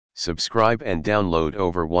Subscribe and download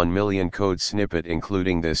over 1 million code snippet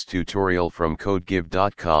including this tutorial from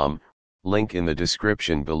codegive.com, link in the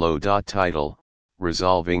description below. Title,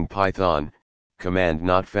 Resolving Python, Command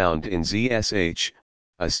Not Found in ZSH,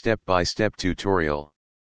 a step-by-step tutorial.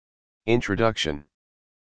 Introduction.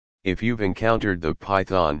 If you've encountered the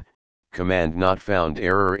Python, Command Not Found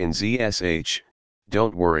error in ZSH,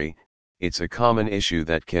 don't worry, it's a common issue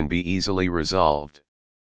that can be easily resolved.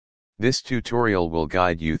 This tutorial will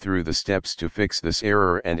guide you through the steps to fix this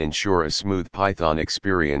error and ensure a smooth Python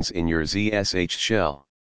experience in your ZSH shell.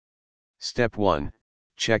 Step 1.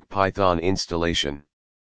 Check Python installation.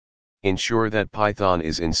 Ensure that Python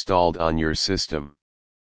is installed on your system.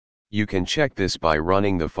 You can check this by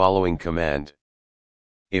running the following command.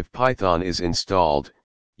 If Python is installed,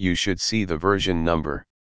 you should see the version number.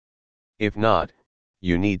 If not,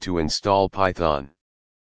 you need to install Python.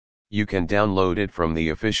 You can download it from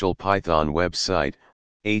the official Python website,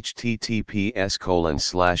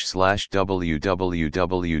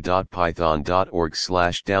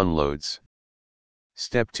 https://www.python.org/downloads.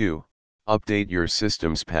 Step 2. Update your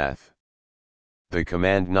system's path. The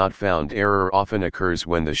command not found error often occurs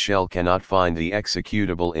when the shell cannot find the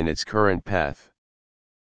executable in its current path.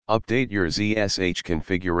 Update your ZSH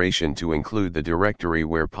configuration to include the directory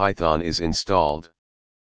where Python is installed.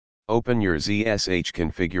 Open your ZSH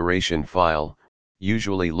configuration file,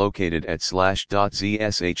 usually located at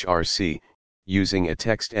 /.zshrc, using a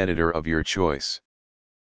text editor of your choice.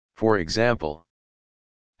 For example,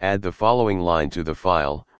 add the following line to the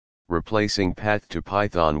file, replacing path to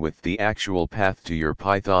Python with the actual path to your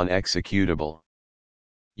Python executable.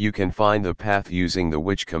 You can find the path using the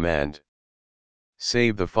which command.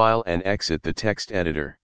 Save the file and exit the text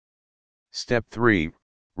editor. Step 3.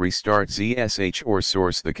 Restart ZSH or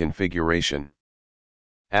source the configuration.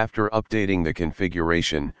 After updating the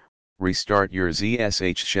configuration, restart your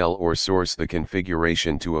ZSH shell or source the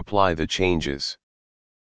configuration to apply the changes.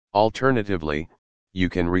 Alternatively, you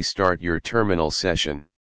can restart your terminal session.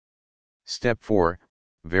 Step 4.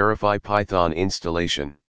 Verify Python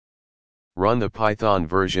installation. Run the Python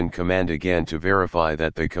version command again to verify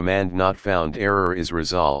that the command not found error is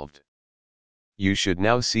resolved. You should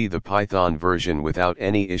now see the Python version without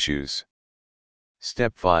any issues.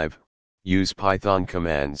 Step 5. Use Python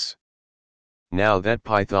commands. Now that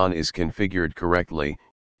Python is configured correctly,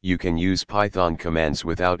 you can use Python commands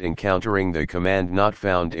without encountering the command not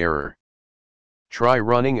found error. Try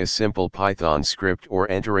running a simple Python script or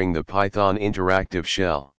entering the Python interactive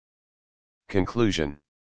shell. Conclusion.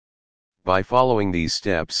 By following these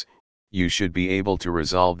steps, you should be able to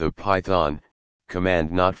resolve the Python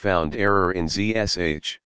command not found error in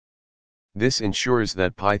ZSH. This ensures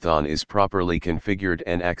that Python is properly configured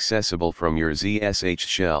and accessible from your ZSH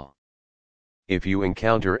shell. If you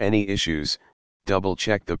encounter any issues,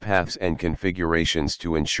 double-check the paths and configurations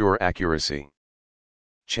to ensure accuracy.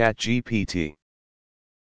 ChatGPT.